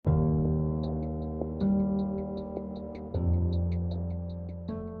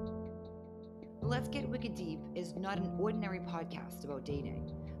Wicked Deep is not an ordinary podcast about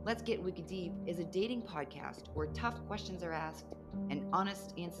dating. Let's Get Wicked Deep is a dating podcast where tough questions are asked and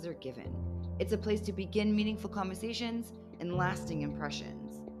honest answers are given. It's a place to begin meaningful conversations and lasting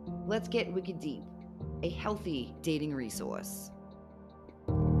impressions. Let's Get Wicked Deep, a healthy dating resource.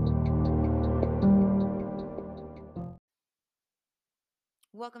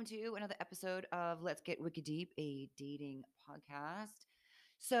 Welcome to another episode of Let's Get Wicked Deep, a dating podcast.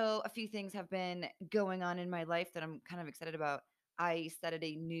 So, a few things have been going on in my life that I'm kind of excited about. I started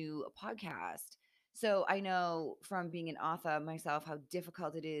a new podcast. So, I know from being an author myself how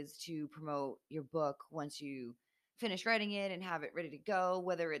difficult it is to promote your book once you finish writing it and have it ready to go,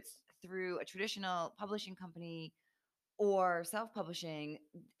 whether it's through a traditional publishing company or self-publishing.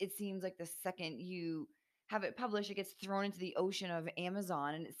 It seems like the second you have it published, it gets thrown into the ocean of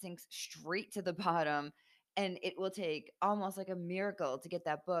Amazon and it sinks straight to the bottom. And it will take almost like a miracle to get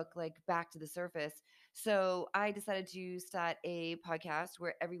that book like back to the surface. So I decided to start a podcast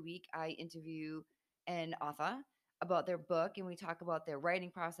where every week I interview an author about their book and we talk about their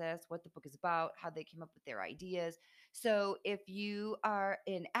writing process, what the book is about, how they came up with their ideas. So, if you are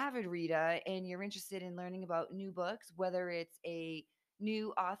an avid reader and you're interested in learning about new books, whether it's a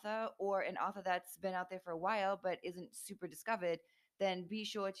new author or an author that's been out there for a while but isn't super discovered, then be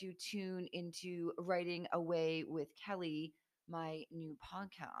sure to tune into Writing Away with Kelly, my new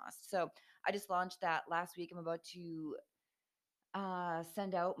podcast. So, I just launched that last week. I'm about to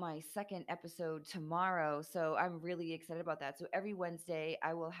send out my second episode tomorrow. So I'm really excited about that. So every Wednesday,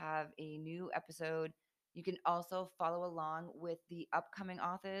 I will have a new episode. You can also follow along with the upcoming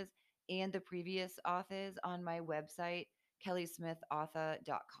authors and the previous authors on my website,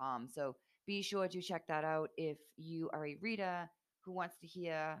 kellysmithauthor.com. So be sure to check that out if you are a reader who wants to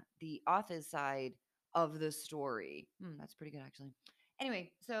hear the author's side of the story. That's pretty good, actually. Anyway,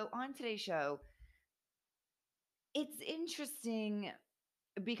 so on today's show, it's interesting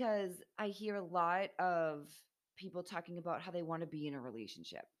because I hear a lot of people talking about how they want to be in a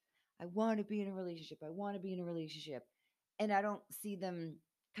relationship. I want to be in a relationship. I want to be in a relationship. And I don't see them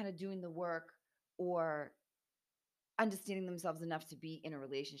kind of doing the work or understanding themselves enough to be in a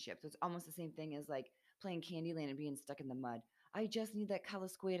relationship. So it's almost the same thing as like playing Candyland and being stuck in the mud. I just need that color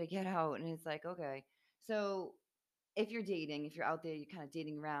square to get out. And it's like, okay. So if you're dating, if you're out there, you're kind of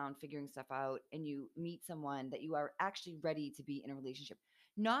dating around, figuring stuff out, and you meet someone that you are actually ready to be in a relationship,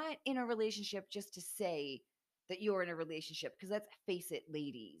 not in a relationship just to say that you're in a relationship. Because let's face it,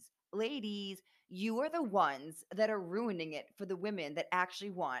 ladies, you are the ones that are ruining it for the women that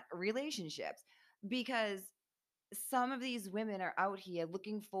actually want relationships. Because some of these women are out here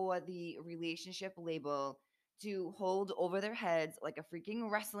looking for the relationship label to hold over their heads like a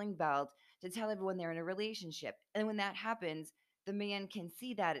freaking wrestling belt to tell everyone they're in a relationship. And when that happens, the man can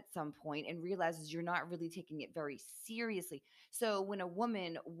see that at some point and realizes you're not really taking it very seriously. So when a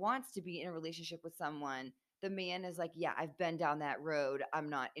woman wants to be in a relationship with someone, the man is like, yeah, I've been down that road. I'm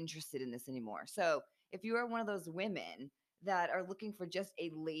not interested in this anymore. So if you are one of those women that are looking for just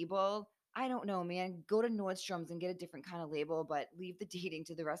a label, I don't know, man. Go to Nordstrom's and get a different kind of label, but leave the dating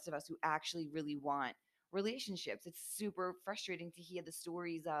to the rest of us who actually really want relationships. It's super frustrating to hear the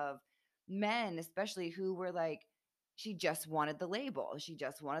stories of men, especially who were like, she just wanted the label. She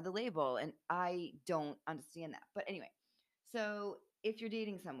just wanted the label. And I don't understand that. But anyway, so if you're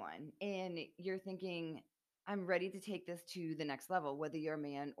dating someone and you're thinking, I'm ready to take this to the next level, whether you're a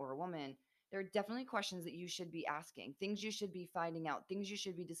man or a woman, there are definitely questions that you should be asking, things you should be finding out, things you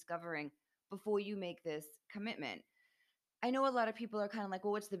should be discovering before you make this commitment. I know a lot of people are kind of like,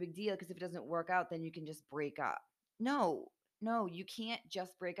 well, what's the big deal? Because if it doesn't work out, then you can just break up. No, no, you can't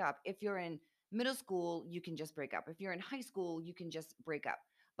just break up. If you're in middle school, you can just break up. If you're in high school, you can just break up.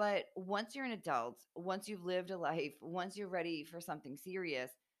 But once you're an adult, once you've lived a life, once you're ready for something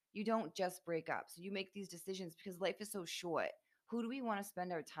serious, you don't just break up. So you make these decisions because life is so short. Who do we want to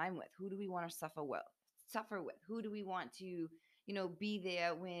spend our time with? Who do we want to suffer with? Suffer with? Who do we want to, be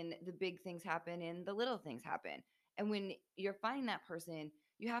there when the big things happen and the little things happen? And when you're finding that person,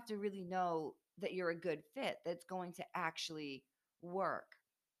 you have to really know that you're a good fit that's going to actually work.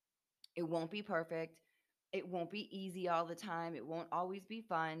 It won't be perfect. It won't be easy all the time. It won't always be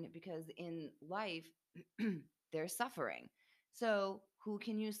fun because in life, there's suffering. So, who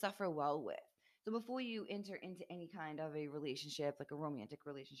can you suffer well with? So, before you enter into any kind of a relationship, like a romantic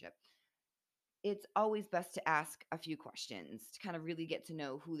relationship, it's always best to ask a few questions to kind of really get to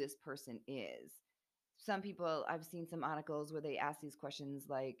know who this person is. Some people, I've seen some articles where they ask these questions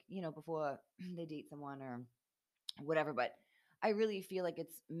like, before they date someone or whatever, but I really feel like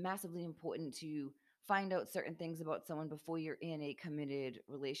it's massively important to find out certain things about someone before you're in a committed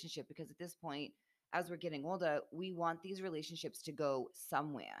relationship because at this point, as we're getting older, we want these relationships to go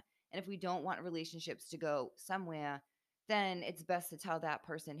somewhere. And if we don't want relationships to go somewhere, then it's best to tell that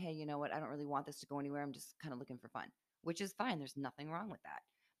person, hey, you know what? I don't really want this to go anywhere. I'm just kind of looking for fun, which is fine. There's nothing wrong with that.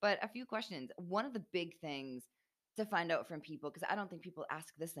 But a few questions. One of the big things to find out from people, because I don't think people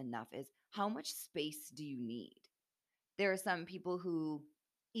ask this enough, is how much space do you need? There are some people who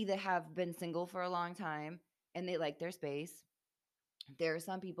either have been single for a long time and they like their space. There are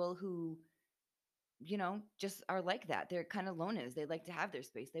some people who, just are like that. They're kind of loners. They like to have their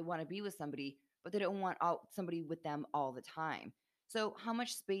space. They want to be with somebody, but they don't want somebody with them all the time. So, how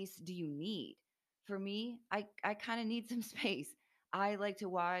much space do you need? For me, I kind of need some space. I like to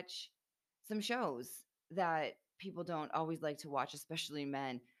watch some shows that people don't always like to watch, especially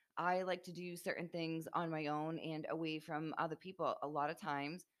men. I like to do certain things on my own and away from other people a lot of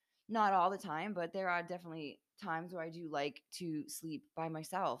times. Not all the time, but there are definitely times where I do like to sleep by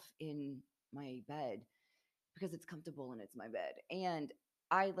myself in my bed because it's comfortable and it's my bed. And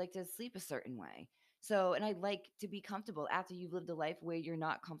I like to sleep a certain way. So, and I like to be comfortable after you've lived a life where you're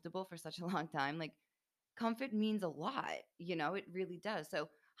not comfortable for such a long time. Like, comfort means a lot, it really does. So,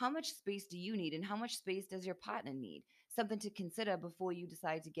 how much space do you need and how much space does your partner need? Something to consider before you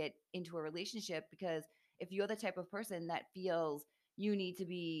decide to get into a relationship, because if you're the type of person that feels you need to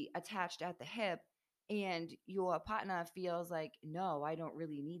be attached at the hip and your partner feels like, no, I don't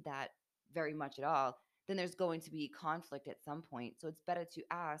really need that very much at all, then there's going to be conflict at some point. So, it's better to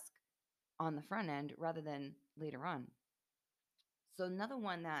ask on the front end rather than later on. So, another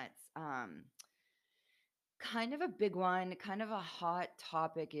one that's kind of a big one, kind of a hot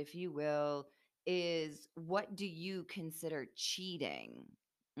topic, if you will, is what do you consider cheating?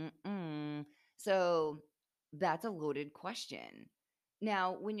 Mm-mm. So that's a loaded question.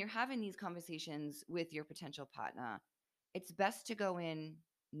 Now, when you're having these conversations with your potential partner, it's best to go in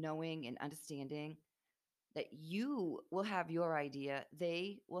knowing and understanding that you will have your idea,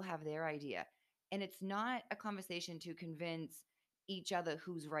 they will have their idea. And it's not a conversation to convince each other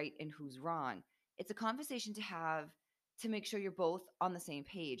who's right and who's wrong. It's a conversation to have to make sure you're both on the same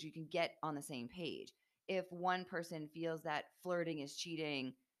page. You can get on the same page. If one person feels that flirting is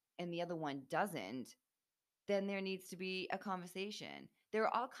cheating and the other one doesn't, then there needs to be a conversation. There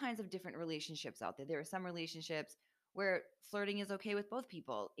are all kinds of different relationships out there. There are some relationships where flirting is okay with both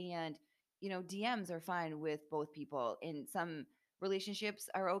people and DMs are fine with both people. And some relationships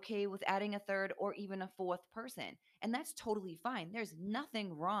are okay with adding a third or even a fourth person. And that's totally fine. There's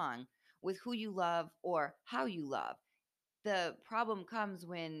nothing wrong with who you love or how you love. The problem comes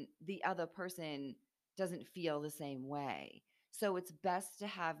when the other person doesn't feel the same way. So it's best to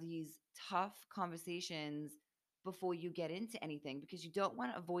have these tough conversations before you get into anything, because you don't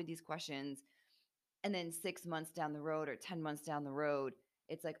want to avoid these questions and then 6 months down the road or 10 months down the road,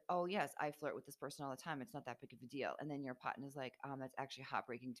 it's like, oh, yes, I flirt with this person all the time. It's not that big of a deal. And then your partner's like, that's actually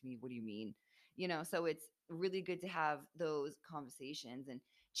heartbreaking to me. What do you mean? So it's really good to have those conversations. And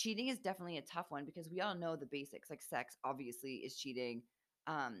cheating is definitely a tough one because we all know the basics. Like, sex obviously is cheating,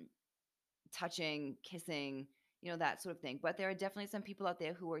 um, touching, kissing, that sort of thing. But there are definitely some people out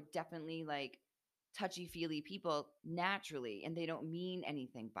there who are definitely like touchy feely people naturally, and they don't mean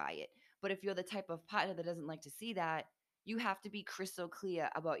anything by it. But if you're the type of partner that doesn't like to see that, you have to be crystal clear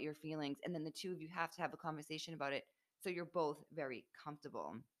about your feelings. And then the two of you have to have a conversation about it so you're both very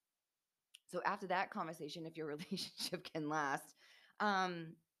comfortable. So after that conversation, if your relationship can last,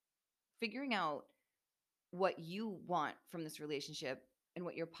 um, figuring out what you want from this relationship and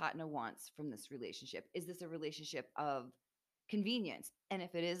what your partner wants from this relationship. Is this a relationship of convenience? And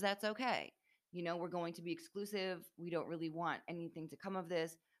if it is, that's okay. We're going to be exclusive. We don't really want anything to come of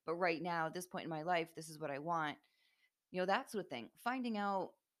this. But right now, at this point in my life, this is what I want. That sort of thing. Finding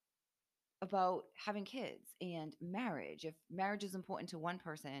out about having kids and marriage. If marriage is important to one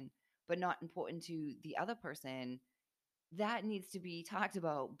person, but not important to the other person, that needs to be talked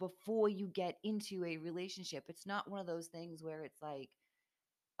about before you get into a relationship. It's not one of those things where it's like,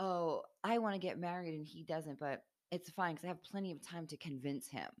 oh, I want to get married and he doesn't, but it's fine because I have plenty of time to convince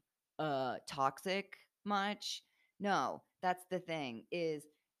him. Toxic much? No, that's the thing is,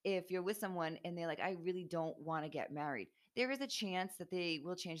 if you're with someone and they're like, I really don't want to get married, there is a chance that they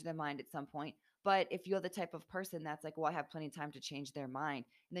will change their mind at some point. But if you're the type of person that's like, well, I have plenty of time to change their mind,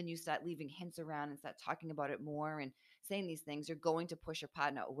 and then you start leaving hints around and start talking about it more and saying these things, you're going to push your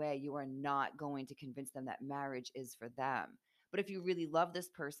partner away. You are not going to convince them that marriage is for them. But if you really love this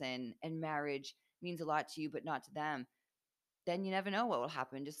person and marriage means a lot to you, but not to them, then you never know what will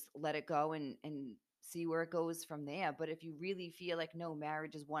happen. Just let it go and see where it goes from there. But if you really feel like, no,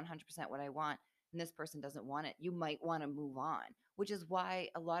 marriage is 100% what I want, and this person doesn't want it, you might want to move on, which is why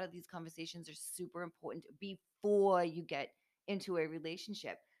a lot of these conversations are super important before you get into a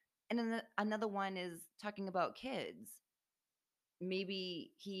relationship. And then another one is talking about kids.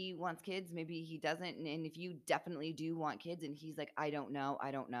 Maybe he wants kids, maybe he doesn't. And if you definitely do want kids and he's like, I don't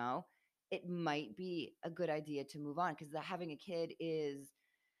know, it might be a good idea to move on because having a kid is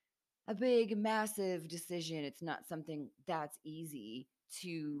a big, massive decision. It's not something that's easy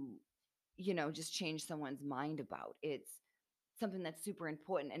to, just change someone's mind about. It's something that's super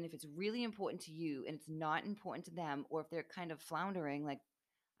important. And if it's really important to you and it's not important to them, or if they're kind of floundering, like,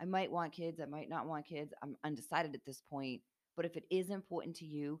 I might want kids, I might not want kids, I'm undecided at this point. But if it is important to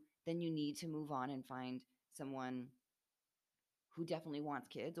you, then you need to move on and find someone who definitely wants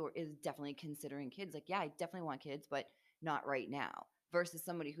kids or is definitely considering kids. Like, yeah, I definitely want kids, but not right now. Versus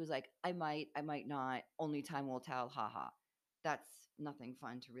somebody who's like, I might not, only time will tell, haha. That's nothing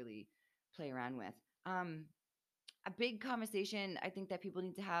fun to really play around with. Um, a big conversation I think that people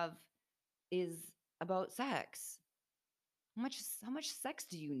need to have is about sex. How much sex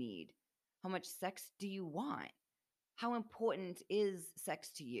do you need? How much sex do you want? How important is sex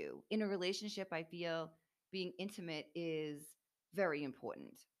to you? In a relationship, I feel being intimate is very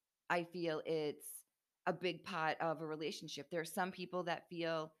important. I feel it's a big part of a relationship. There are some people that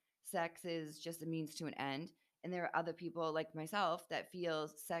feel sex is just a means to an end. And there are other people like myself that feel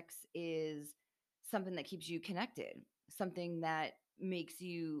sex is something that keeps you connected, something that makes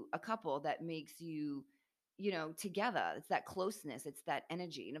you a couple, that makes you, together. It's that closeness, it's that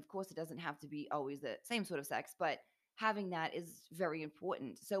energy. And of course, it doesn't have to be always the same sort of sex, but having that is very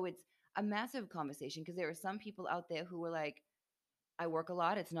important. So it's a massive conversation because there are some people out there who are like, I work a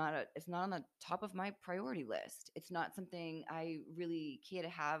lot. It's not on the top of my priority list. It's not something I really care to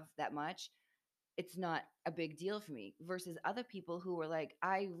have that much. It's not a big deal for me. Versus other people who are like,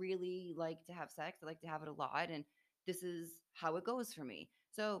 I really like to have sex. I like to have it a lot. And this is how it goes for me.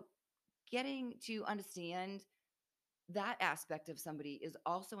 So getting to understand that aspect of somebody is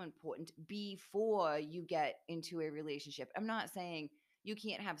also important before you get into a relationship. I'm not saying you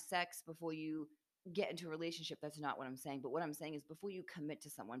can't have sex before you get into a relationship. That's not what I'm saying. But what I'm saying is before you commit to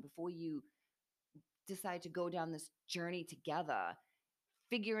someone, before you decide to go down this journey together,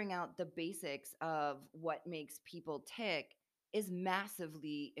 figuring out the basics of what makes people tick is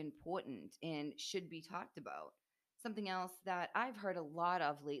massively important and should be talked about. Something else that I've heard a lot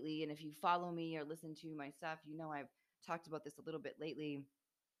of lately, and if you follow me or listen to my stuff, I've talked about this a little bit lately,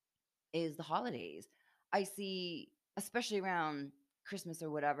 is the holidays. I see, especially around Christmas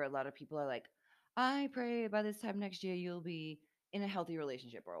or whatever, a lot of people are like, I pray by this time next year you'll be in a healthy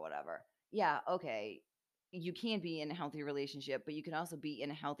relationship or whatever. Yeah, okay. You can be in a healthy relationship, but you can also be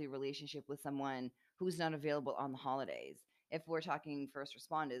in a healthy relationship with someone who's not available on the holidays. If we're talking first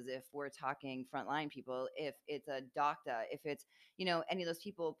responders, if we're talking frontline people, if it's a doctor, if it's, any of those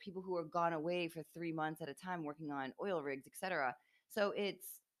people who are gone away for 3 months at a time working on oil rigs, etc. So it's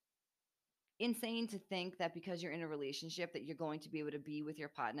insane to think that because you're in a relationship that you're going to be able to be with your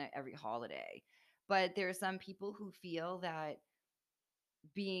partner every holiday. But there are some people who feel that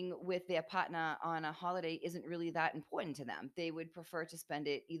being with their partner on a holiday isn't really that important to them. They would prefer to spend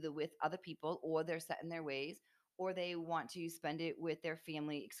it either with other people or they're set in their ways or they want to spend it with their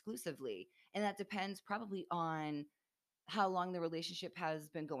family exclusively. And that depends probably on how long the relationship has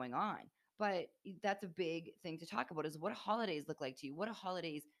been going on. But that's a big thing to talk about is what holidays look like to you? What do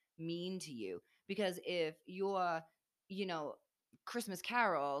holidays mean to you? Because if you're, you know, Christmas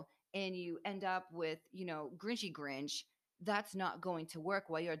Carol and you end up with, Grinchy Grinch, that's not going to work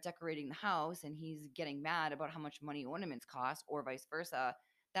while you're decorating the house and he's getting mad about how much money ornaments cost or vice versa.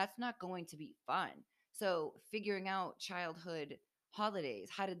 That's not going to be fun. So figuring out childhood holidays,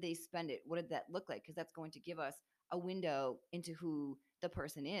 how did they spend it? What did that look like? Because that's going to give us a window into who the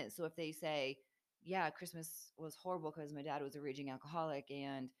person is. So if they say, yeah, Christmas was horrible because my dad was a raging alcoholic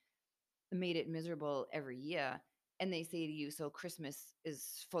and made it miserable every year, and they say to you, so Christmas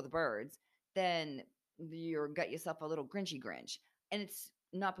is for the birds, then you're got yourself a little Grinchy Grinch. And it's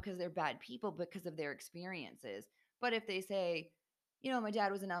not because they're bad people, but because of their experiences. But if they say, my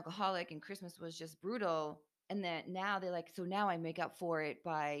dad was an alcoholic and Christmas was just brutal, and then now they're like, so now I make up for it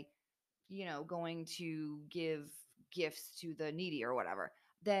by going to give gifts to the needy or whatever,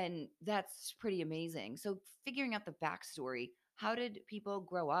 then that's pretty amazing. So figuring out the backstory, how did people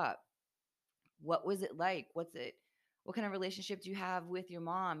grow up? What was it like? What kind of relationship do you have with your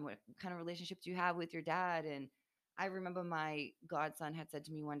mom? What kind of relationship do you have with your dad? And I remember my godson had said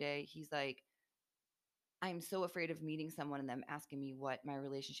to me one day, he's like, I'm so afraid of meeting someone and them asking me what my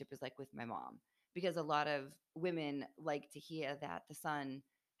relationship is like with my mom. Because a lot of women like to hear that the son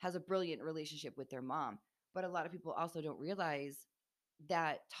has a brilliant relationship with their mom. But a lot of people also don't realize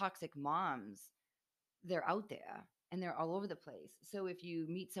that toxic moms, they're out there and they're all over the place. So if you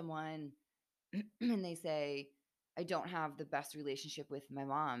meet someone and they say, I don't have the best relationship with my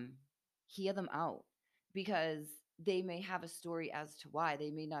mom, hear them out, because they may have a story as to why.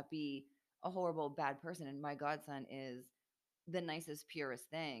 They may not be a horrible, bad person. And my godson is the nicest, purest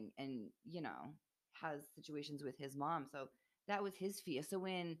thing, and, has situations with his mom. So that was his fear. So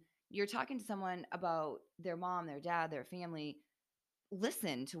when you're talking to someone about their mom, their dad, their family,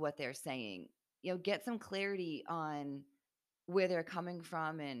 listen to what they're saying. Get some clarity on where they're coming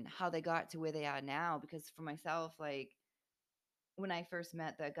from and how they got to where they are now. Because for myself, like, when I first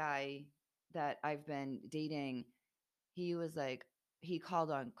met the guy that I've been dating, he was like, he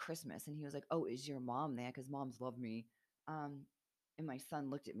called on Christmas and he was like, "Oh, is your mom there? Because moms love me." Um, and my son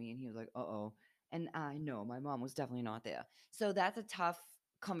looked at me and he was like, "Uh oh." And I know my mom was definitely not there. So that's a tough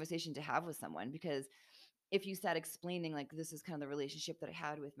conversation to have with someone, because if you start explaining, like, this is kind of the relationship that I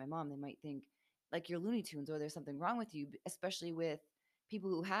had with my mom, they might think like you're Looney Tunes or there's something wrong with you, especially with people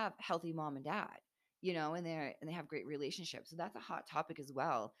who have healthy mom and dad, and they have great relationships. So that's a hot topic as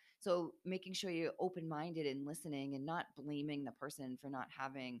well. So making sure you're open minded and listening and not blaming the person for not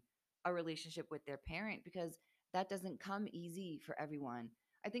having a relationship with their parent, because that doesn't come easy for everyone.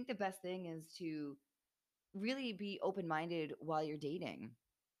 I think the best thing is to really be open minded while you're dating.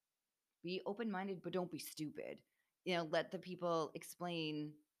 Be open minded, but don't be stupid. Let the people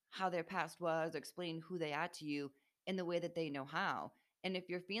explain how their past was, or explain who they are to you in the way that they know how. And if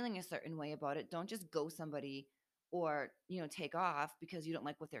you're feeling a certain way about it, don't just go somebody, or, take off because you don't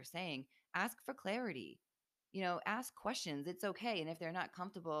like what they're saying. Ask for clarity. Ask questions. It's okay. And if they're not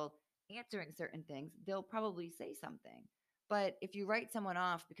comfortable answering certain things, they'll probably say something. But if you write someone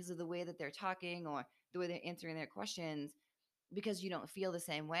off because of the way that they're talking or the way they're answering their questions, because you don't feel the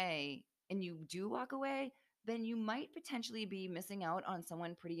same way, and you do walk away, then you might potentially be missing out on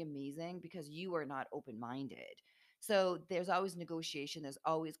someone pretty amazing because you are not open minded. So there's always negotiation, there's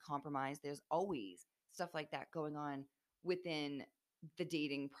always compromise, there's always stuff like that going on within the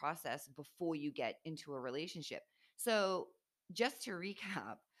dating process before you get into a relationship. So just to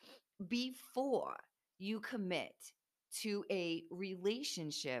recap, before you commit to a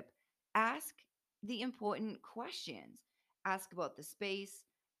relationship, ask the important questions. Ask about the space,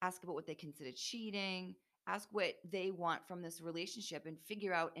 ask about what they consider cheating, ask what they want from this relationship, and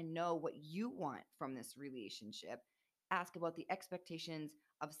figure out and know what you want from this relationship. Ask about the expectations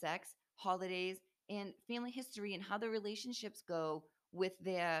of sex, holidays, and family history, and how the relationships go with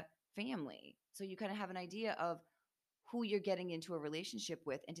their family. So you kind of have an idea of who you're getting into a relationship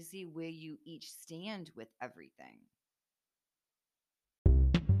with, and to see where you each stand with everything.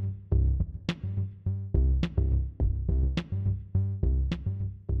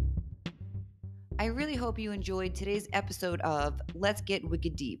 I really hope you enjoyed today's episode of Let's Get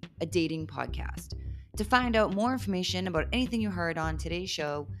Wicked Deep, a dating podcast. To find out more information about anything you heard on today's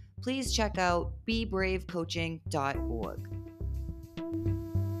show, please check out bebravecoaching.org.